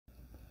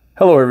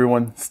Hello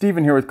everyone,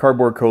 Steven here with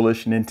Cardboard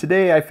Coalition, and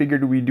today I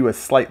figured we'd do a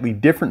slightly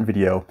different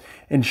video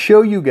and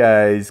show you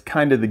guys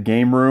kind of the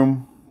game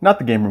room, not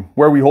the game room,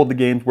 where we hold the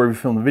games, where we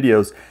film the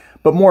videos,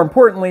 but more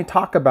importantly,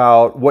 talk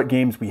about what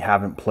games we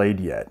haven't played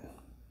yet.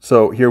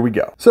 So here we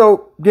go.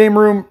 So game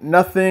room,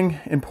 nothing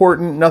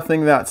important,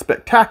 nothing that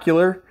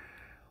spectacular,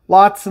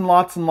 lots and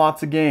lots and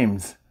lots of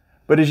games.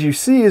 But as you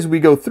see as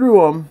we go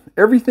through them,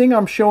 everything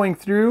I'm showing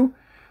through,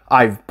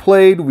 I've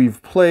played,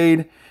 we've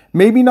played.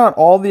 Maybe not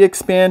all the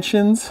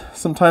expansions.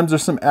 Sometimes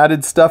there's some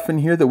added stuff in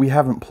here that we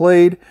haven't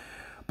played,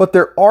 but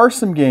there are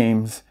some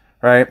games,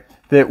 right,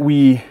 that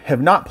we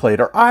have not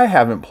played or I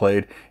haven't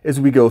played as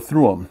we go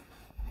through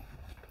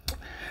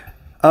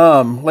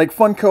them. Like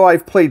Funko,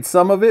 I've played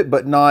some of it,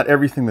 but not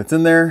everything that's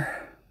in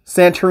there.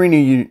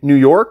 Santorini, New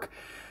York,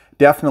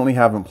 definitely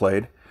haven't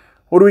played.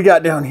 What do we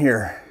got down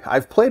here?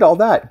 I've played all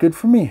that. Good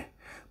for me.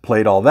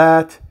 Played all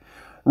that.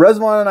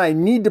 Rezvon and I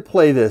need to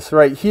play this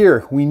right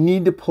here. We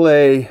need to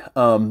play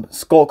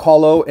Skull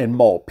Hollow and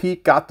Malt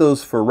Peak. Got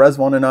those for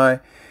Rezvon and I.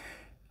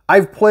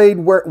 I've played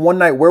One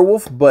Night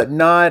Werewolf, but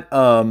not,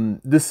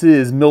 this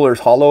is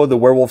Miller's Hollow, the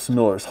Werewolf's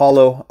Miller's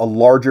Hollow, a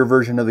larger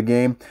version of the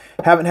game.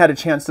 Haven't had a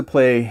chance to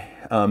play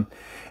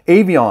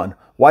Avion.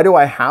 Why do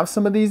I have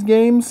some of these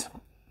games?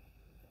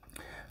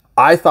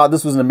 I thought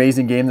this was an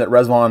amazing game that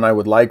Rezvon and I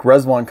would like.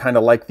 Rezvon kind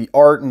of liked the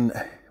art and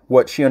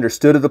what she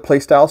understood of the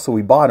playstyle, so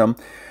we bought them.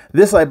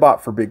 This I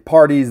bought for big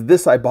parties.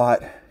 This I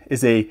bought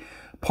is a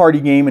party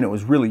game and it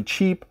was really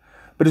cheap.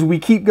 But as we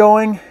keep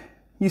going,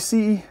 you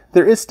see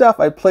there is stuff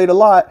I played a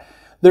lot.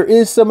 There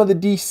is some of the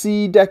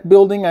DC deck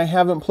building I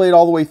haven't played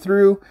all the way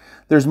through.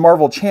 There's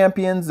Marvel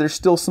Champions. There's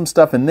still some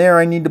stuff in there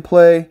I need to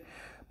play.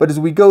 But as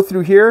we go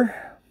through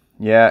here,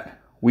 yeah,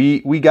 we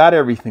got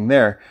everything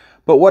there.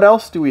 But what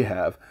else do we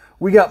have?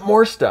 We got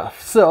more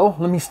stuff. So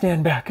let me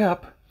stand back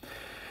up.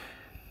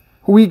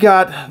 We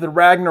got the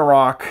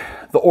Ragnarok,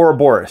 the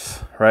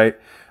Ouroboros, right?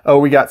 Oh,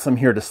 we got some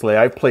Here to Slay.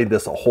 I've played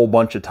this a whole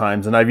bunch of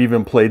times, and I've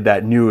even played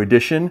that new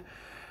edition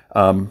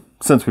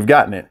since we've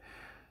gotten it.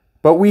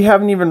 But we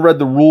haven't even read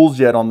the rules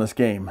yet on this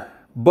game.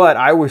 But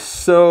I was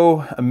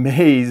so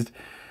amazed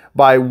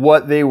by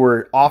what they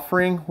were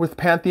offering with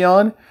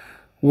Pantheon.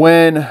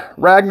 When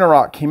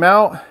Ragnarok came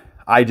out,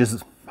 I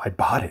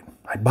bought it.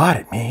 I bought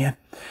it, man.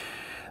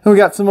 And we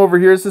got some over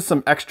here. This is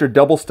some extra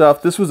double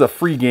stuff. This was a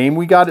free game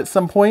we got at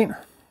some point.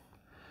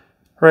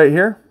 Right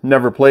here,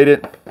 never played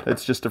it.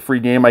 It's just a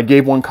free game. I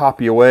gave one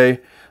copy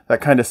away.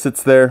 That kind of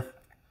sits there.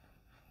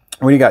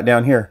 What do you got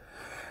down here?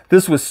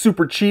 This was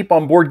super cheap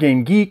on Board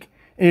Game Geek.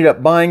 Ended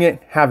up buying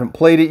it. Haven't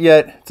played it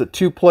yet. It's a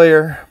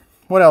 2-player.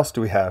 What else do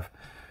we have?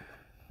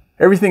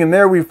 Everything in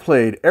there we've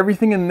played.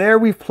 Everything in there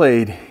we've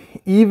played.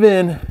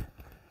 Even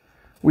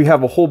we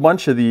have a whole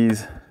bunch of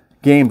these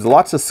games.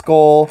 Lots of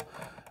Skull.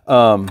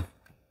 Oh,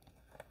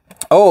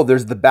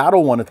 there's the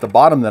battle one at the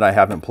bottom that I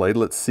haven't played.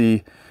 Let's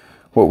see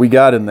what we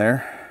got in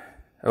there.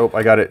 Oh,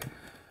 I got it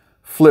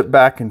flipped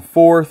back and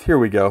forth. Here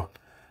we go.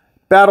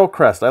 Battle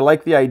Crest. I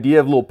like the idea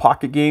of little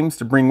pocket games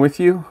to bring with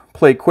you.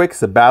 Play quick.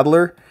 It's a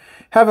battler.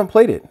 Haven't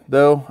played it,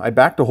 though. I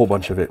backed a whole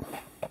bunch of it.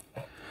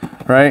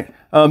 Right?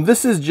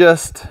 This is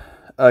just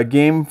a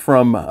game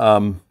from,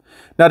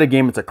 not a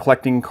game, it's a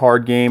collecting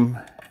card game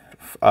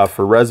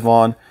for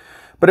Rezvon.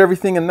 But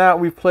everything in that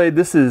we've played.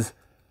 This is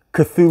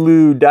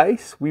Cthulhu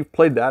Dice. We've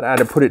played that. I had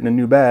to put it in a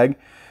new bag.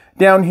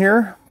 Down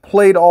here,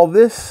 played all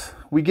this.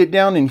 We get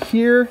down in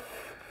here.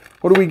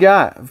 What do we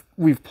got?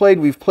 We've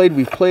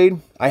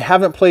played. I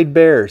haven't played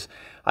Bears.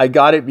 I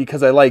got it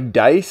because I like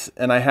dice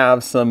and I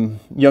have some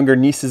younger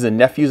nieces and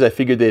nephews. I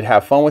figured they'd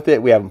have fun with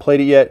it. We haven't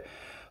played it yet.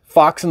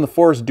 Fox in the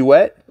Forest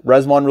Duet.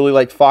 Rezvon really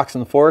liked Fox in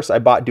the Forest. I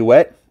bought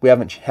Duet. We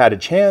haven't had a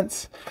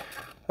chance.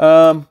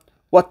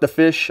 What the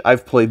Fish.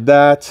 I've played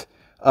that.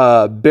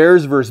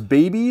 Bears vs.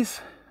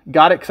 Babies.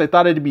 Got it because I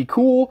thought it'd be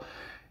cool.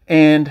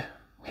 And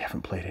we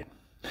haven't played it.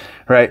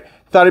 Right?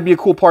 Thought it'd be a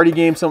cool party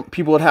game. Some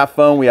people would have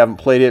fun. We haven't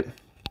played it.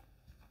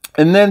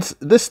 And then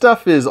this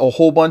stuff is a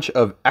whole bunch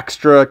of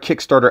extra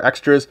Kickstarter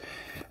extras.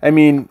 I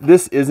mean,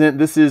 this is,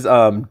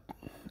 I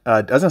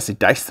was gonna say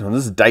Dice Throne.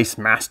 This is Dice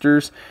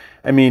Masters.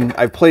 I mean,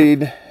 I've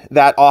played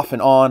that off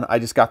and on. I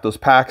just got those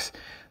packs.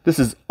 This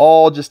is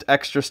all just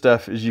extra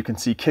stuff. As you can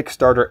see,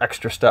 Kickstarter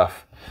extra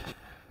stuff.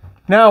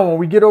 Now, when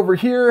we get over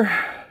here,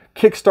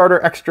 Kickstarter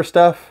extra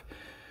stuff.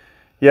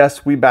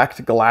 Yes, we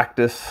backed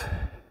Galactus,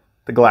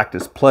 the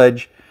Galactus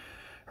Pledge.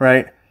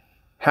 Right?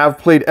 Have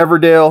played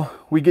Everdale.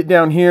 We get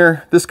down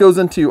here. This goes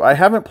into, I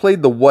haven't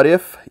played the What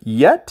If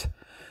yet,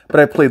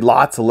 but I played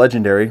lots of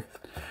Legendary.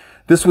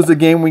 This was a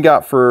game we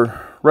got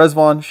for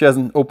Rezvon. She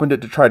hasn't opened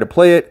it to try to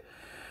play it.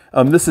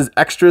 This is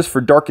extras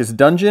for Darkest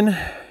Dungeon.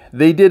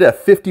 They did a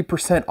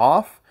 50%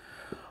 off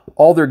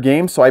all their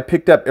games, so I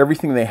picked up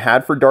everything they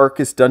had for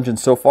Darkest Dungeon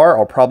so far.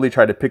 I'll probably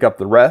try to pick up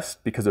the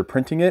rest because they're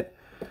printing it.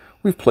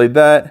 We've played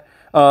that.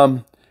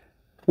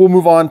 We'll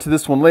move on to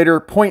this one later.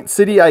 Point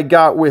City I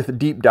got with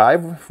Deep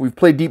Dive. We've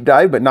played Deep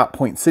Dive, but not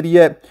Point City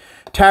yet.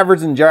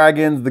 Taverns and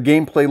Dragons. The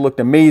gameplay looked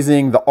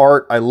amazing. The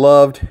art I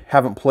loved.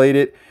 Haven't played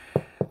it.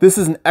 This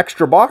is an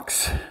extra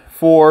box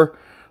for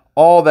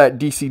All that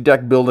DC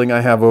deck building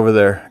I have over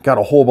there. Got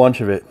a whole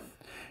bunch of it.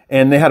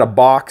 And they had a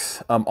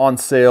box on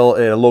sale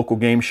at a local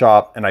game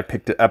shop, and I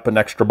picked up an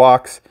extra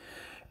box.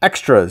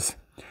 Extras.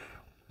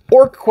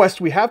 Orc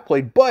Quest we have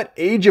played, but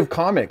Age of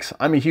Comics.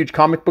 I'm a huge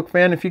comic book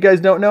fan, if you guys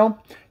don't know.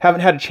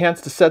 Haven't had a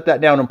chance to set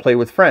that down and play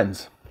with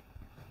friends.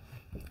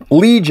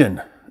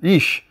 Legion.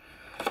 Yeesh.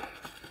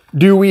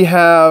 Do we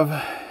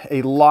have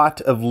a lot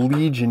of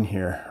Legion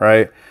here,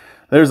 right?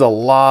 There's a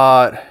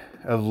lot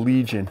of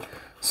Legion.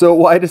 So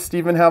why does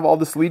Steven have all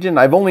this Legion?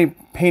 I've only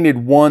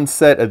painted one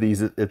set of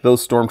these. If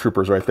those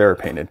stormtroopers right there are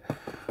painted.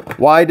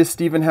 Why does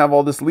Steven have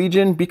all this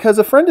Legion? Because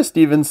a friend of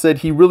Steven said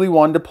he really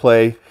wanted to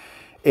play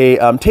a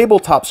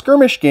tabletop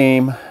skirmish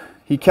game.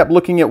 He kept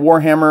looking at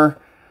Warhammer.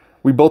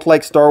 We both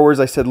like Star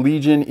Wars. I said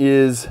Legion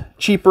is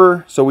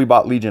cheaper, so we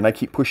bought Legion. I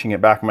keep pushing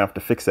it back. I'm going to have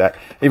to fix that.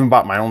 I even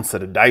bought my own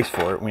set of dice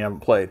for it. We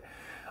haven't played.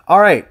 All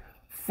right,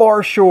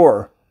 Far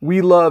Shore.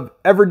 We love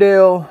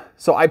Everdale,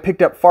 so I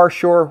picked up Far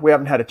Shore. We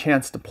haven't had a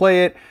chance to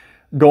play it.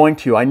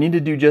 I need to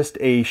do just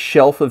a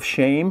shelf of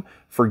shame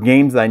for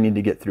games that I need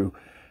to get through.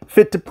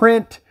 Fit to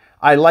print.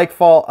 I like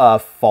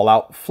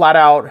Fallout, Flat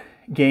Out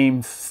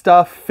games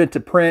stuff. Fit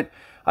to print.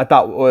 I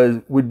thought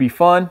would be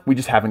fun. We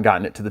just haven't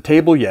gotten it to the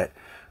table yet,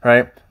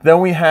 right? Then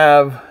we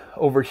have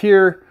over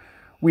here,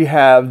 we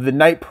have the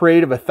Night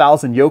Parade of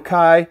 1,000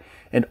 Yokai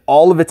and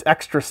all of its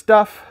extra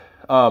stuff.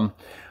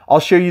 I'll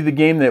show you the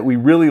game that we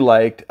really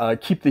liked,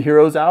 Keep the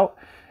Heroes Out.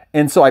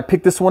 And so I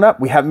picked this one up.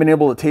 We haven't been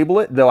able to table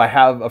it, though I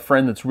have a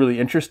friend that's really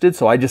interested,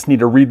 so I just need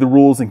to read the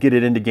rules and get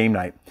it into game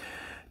night.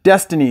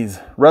 Destinies.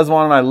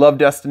 Rezwan and I love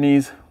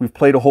Destinies. We've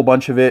played a whole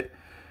bunch of it.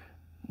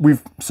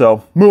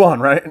 So move on,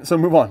 right? So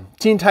move on.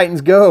 Teen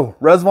Titans Go.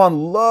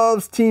 Rezwan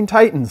loves Teen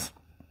Titans.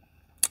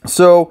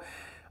 So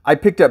I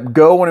picked up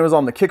Go when it was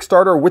on the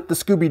Kickstarter with the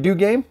Scooby-Doo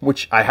game,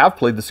 which I have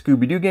played the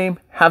Scooby-Doo game.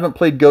 Haven't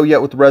played Go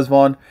yet with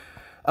Rezvan.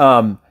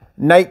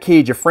 Night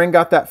Cage, a friend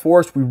got that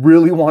for us. We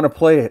really want to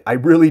play it. I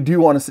really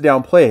do want to sit down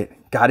and play it.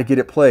 Got to get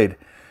it played.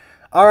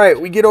 All right,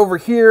 we get over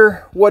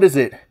here. What is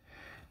it?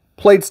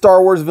 Played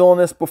Star Wars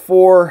Villainous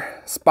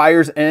before.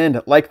 Spire's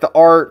End. Like the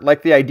art,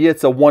 like the idea.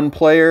 It's a one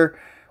player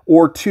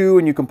or two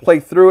and you can play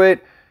through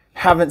it.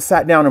 Haven't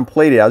sat down and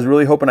played it. I was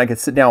really hoping I could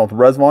sit down with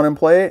Rezvan and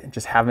play it.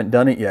 Just haven't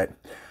done it yet.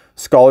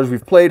 Scholars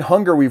we've played.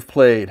 Hunger we've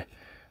played.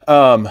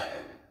 Yucatoa.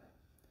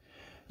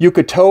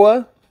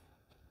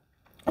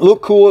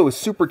 Looked cool. It was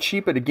super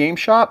cheap at a game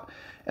shop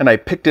and I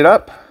picked it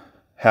up.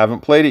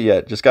 Haven't played it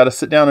yet. Just got to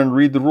sit down and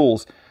read the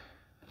rules.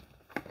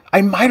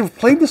 I might have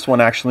played this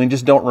one actually and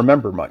just don't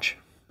remember much.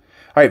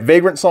 All right,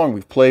 Vagrant Song.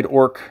 We've played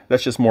Orc.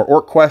 That's just more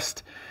Orc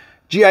Quest.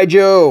 G.I.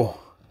 Joe,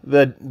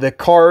 the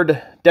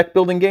card deck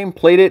building game.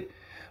 Played it.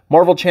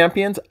 Marvel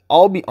Champions.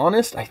 I'll be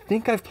honest, I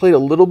think I've played a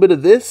little bit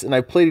of this and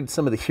I played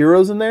some of the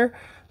heroes in there.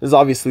 This is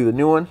obviously the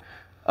new one.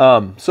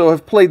 So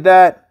I've played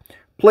that.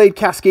 Played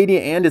Cascadia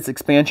and its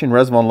expansion.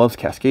 Rezvan loves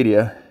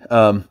Cascadia.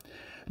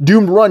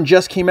 Doomed Run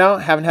just came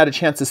out. Haven't had a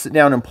chance to sit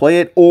down and play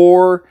it.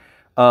 Or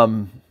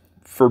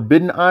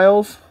Forbidden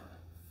Isles.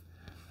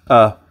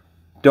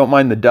 Don't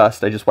mind the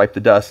dust. I just wiped the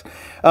dust.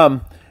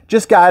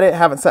 Just got it.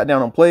 Haven't sat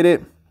down and played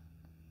it.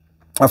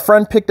 A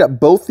friend picked up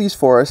both these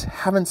for us.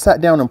 Haven't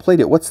sat down and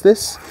played it. What's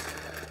this?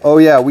 Oh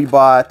yeah, we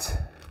bought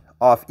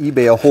off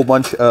eBay a whole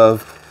bunch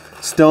of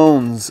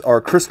stones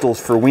or crystals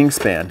for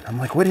Wingspan. I'm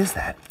like, what is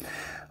that?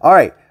 All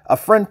right. A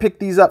friend picked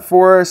these up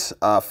for us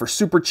for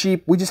super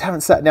cheap. We just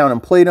haven't sat down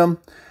and played them.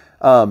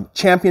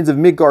 Champions of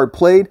Midgard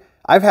played.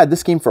 I've had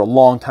this game for a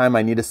long time.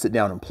 I need to sit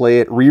down and play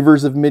it.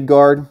 Reavers of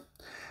Midgard.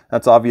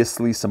 That's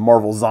obviously some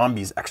Marvel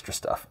Zombies extra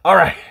stuff. All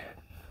right.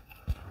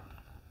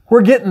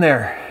 We're getting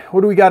there.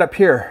 What do we got up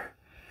here?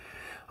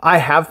 I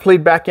have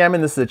played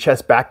backgammon. This is a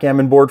chess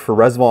backgammon board for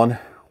Rezvan.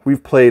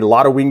 We've played a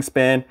lot of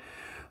Wingspan.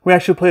 We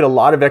actually played a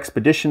lot of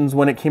Expeditions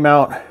when it came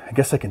out. I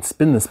guess I can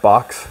spin this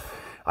box.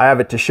 I have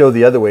it to show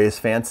the other way is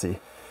fancy.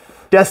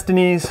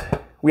 Destinies.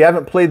 We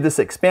haven't played this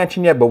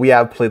expansion yet, but we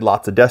have played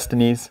lots of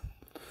Destinies.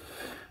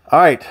 All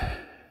right.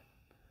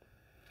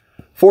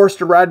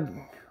 Forest of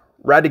Radgast.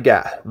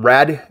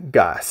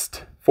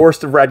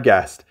 Forest of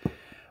Radgast.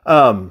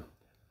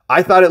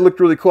 I thought it looked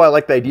really cool. I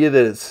like the idea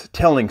that it's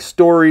telling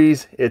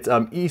stories. It's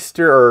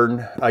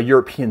Eastern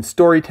European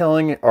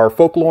storytelling or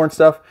folklore and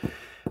stuff.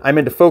 I'm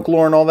into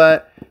folklore and all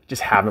that.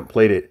 Just haven't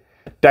played it.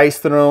 Dice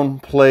Throne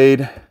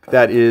played.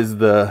 That is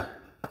the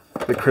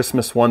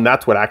Christmas one.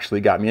 That's what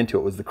actually got me into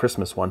it, was the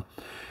Christmas one.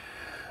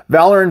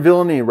 Valor and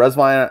Villainy.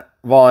 Rezvan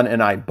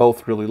and I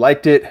both really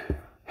liked it.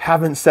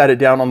 Haven't sat it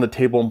down on the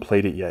table and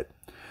played it yet.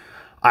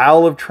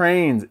 Isle of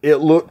Trains. It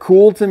looked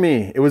cool to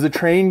me. It was a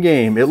train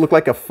game. It looked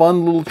like a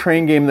fun little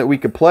train game that we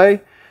could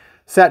play.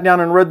 Sat down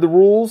and read the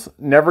rules.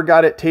 Never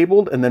got it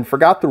tabled and then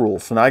forgot the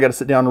rules. So now I got to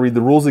sit down and read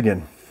the rules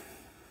again.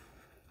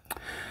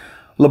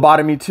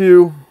 Lobotomy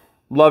 2.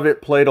 Love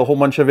it. Played a whole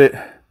bunch of it.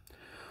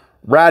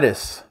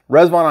 Radis.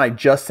 Rezvan and I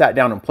just sat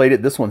down and played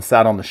it. This one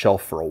sat on the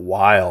shelf for a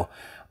while.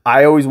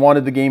 I always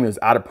wanted the game. It was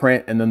out of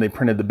print, and then they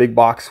printed the big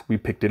box. We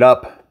picked it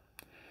up.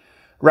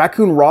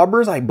 Raccoon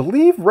Robbers. I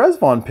believe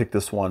Rezvan picked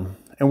this one,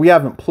 and we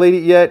haven't played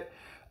it yet.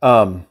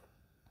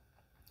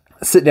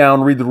 sit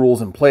down, read the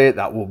rules, and play it.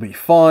 That will be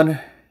fun.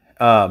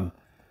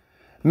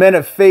 Men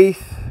of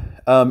Faith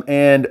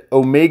and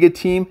Omega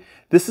Team.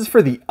 This is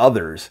for the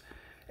others.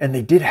 And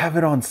they did have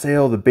it on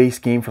sale, the base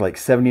game, for like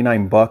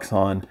 79 bucks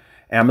on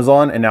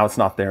Amazon. And now it's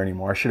not there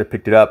anymore. I should have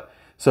picked it up.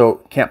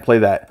 So can't play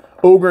that.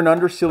 Ogre and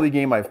Under, silly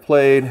game I've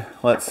played.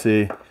 Let's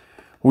see.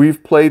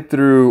 We've played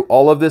through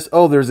all of this.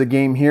 Oh, there's a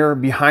game here,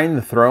 Behind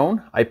the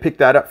Throne. I picked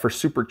that up for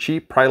super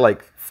cheap, probably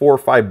like 4 or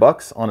 5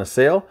 bucks on a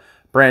sale.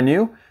 Brand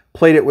new.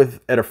 Played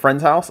it at a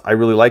friend's house. I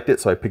really liked it,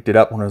 so I picked it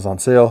up when it was on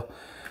sale.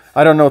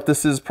 I don't know if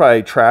this is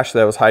probably trash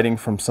that I was hiding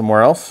from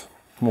somewhere else.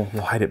 We'll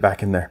hide it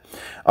back in there.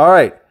 All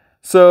right,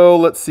 so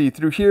let's see.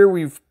 Through here,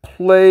 we've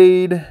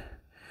played...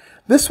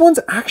 This one's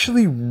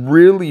actually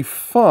really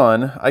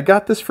fun. I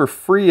got this for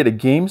free at a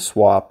game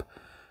swap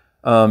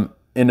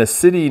in a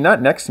city,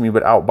 not next to me,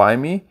 but out by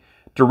me.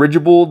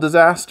 Dirigible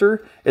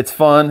Disaster. It's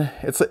fun.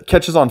 It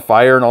catches on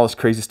fire and all this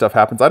crazy stuff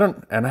happens.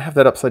 And I have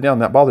that upside down.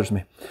 That bothers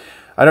me.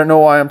 I don't know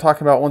why I'm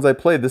talking about ones I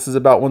played. This is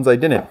about ones I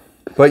didn't.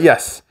 But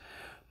yes,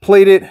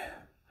 played it.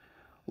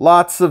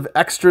 Lots of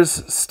extras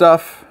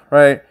stuff,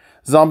 right?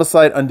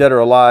 Zombicide, Undead or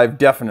Alive,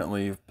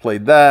 definitely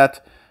played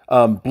that.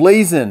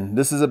 Blazon,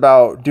 this is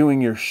about doing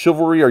your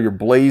chivalry or your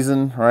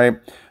blazon, right?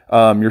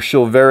 Your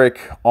chivalric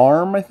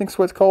arm, I think is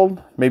what it's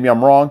called. Maybe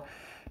I'm wrong.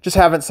 Just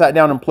haven't sat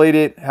down and played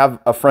it. Have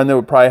a friend that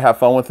would probably have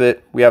fun with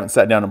it. We haven't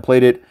sat down and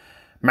played it.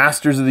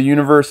 Masters of the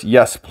Universe,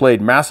 yes,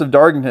 played. Massive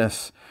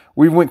Darkness,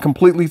 we went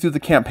completely through the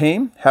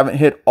campaign. Haven't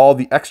hit all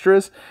the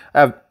extras.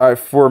 I have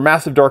for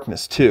Massive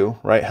Darkness 2,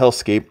 right?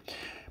 Hellscape.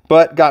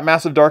 But got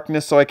Massive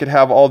Darkness so I could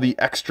have all the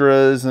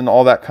extras and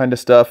all that kind of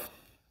stuff.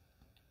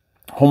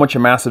 A whole bunch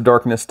of Massive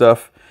Darkness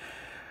stuff.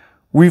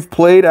 We've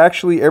played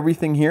actually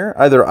everything here.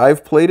 Either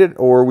I've played it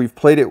or I've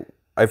played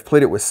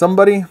it with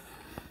somebody.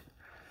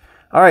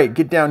 All right,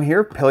 get down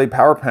here. Played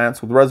Power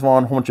Pants with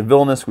Resvon, a whole bunch of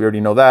Villainous. We already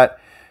know that.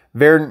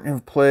 Verdant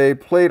have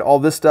played all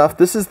this stuff.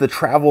 This is the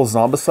Travel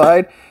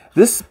Zombicide.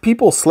 This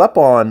people slept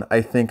on,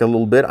 I think, a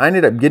little bit. I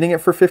ended up getting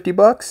it for 50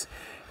 bucks.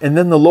 And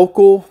then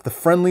the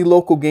friendly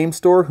local game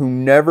store who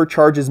never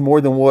charges more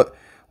than what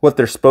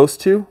they're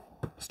supposed to,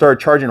 started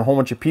charging a whole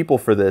bunch of people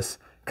for this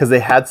because they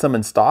had some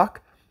in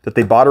stock that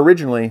they bought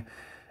originally.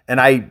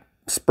 And I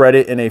spread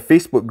it in a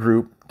Facebook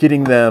group,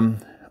 getting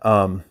them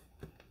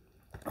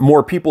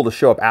more people to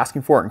show up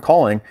asking for it and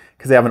calling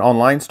because they have an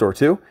online store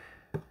too.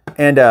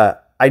 And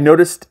I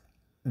noticed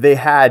they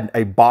had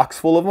a box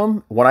full of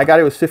them. When I got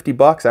it, it was 50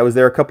 bucks. I was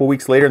there a couple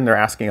weeks later and they're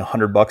asking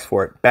 100 bucks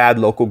for it. Bad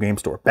local game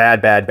store.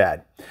 Bad, bad,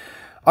 bad.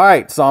 All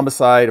right,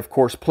 Zombicide, of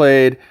course,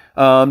 played.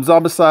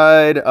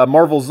 Zombicide,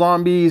 Marvel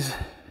Zombies.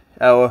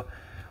 What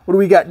do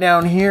we got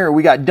down here?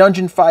 We got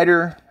Dungeon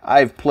Fighter.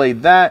 I've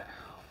played that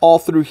all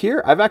through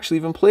here. I've actually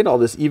even played all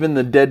this, even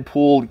the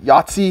Deadpool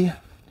Yahtzee.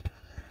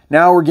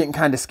 Now we're getting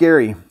kind of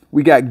scary.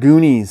 We got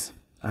Goonies.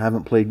 I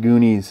haven't played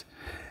Goonies.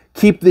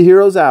 Keep the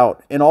Heroes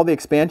Out, and all the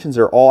expansions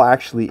are all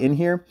actually in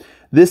here.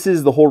 This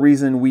is the whole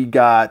reason we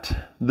got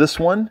this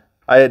one.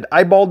 I had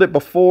eyeballed it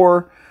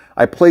before.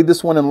 I played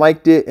this one and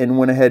liked it and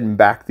went ahead and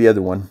backed the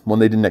other one when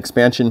they did an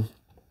expansion.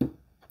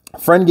 A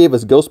friend gave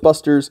us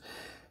Ghostbusters.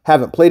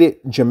 Haven't played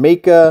it.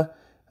 Jamaica.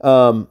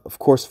 Of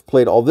course,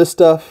 played all this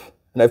stuff.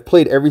 And I've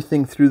played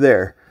everything through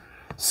there.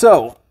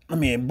 So, let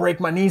me break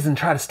my knees and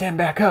try to stand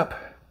back up.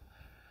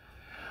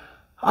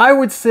 I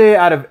would say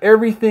out of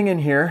everything in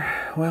here,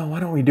 well, why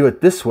don't we do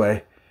it this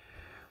way?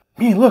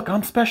 Me, look,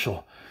 I'm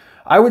special.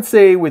 I would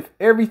say with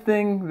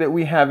everything that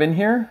we have in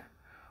here,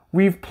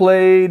 we've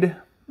played,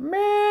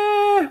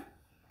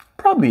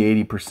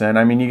 probably 80%.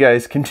 I mean, you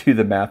guys can do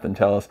the math and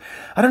tell us.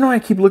 I don't know why I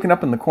keep looking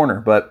up in the corner,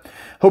 but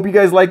hope you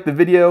guys liked the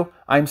video.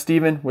 I'm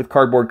Steven with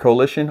Cardboard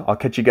Coalition. I'll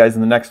catch you guys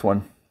in the next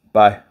one.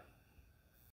 Bye.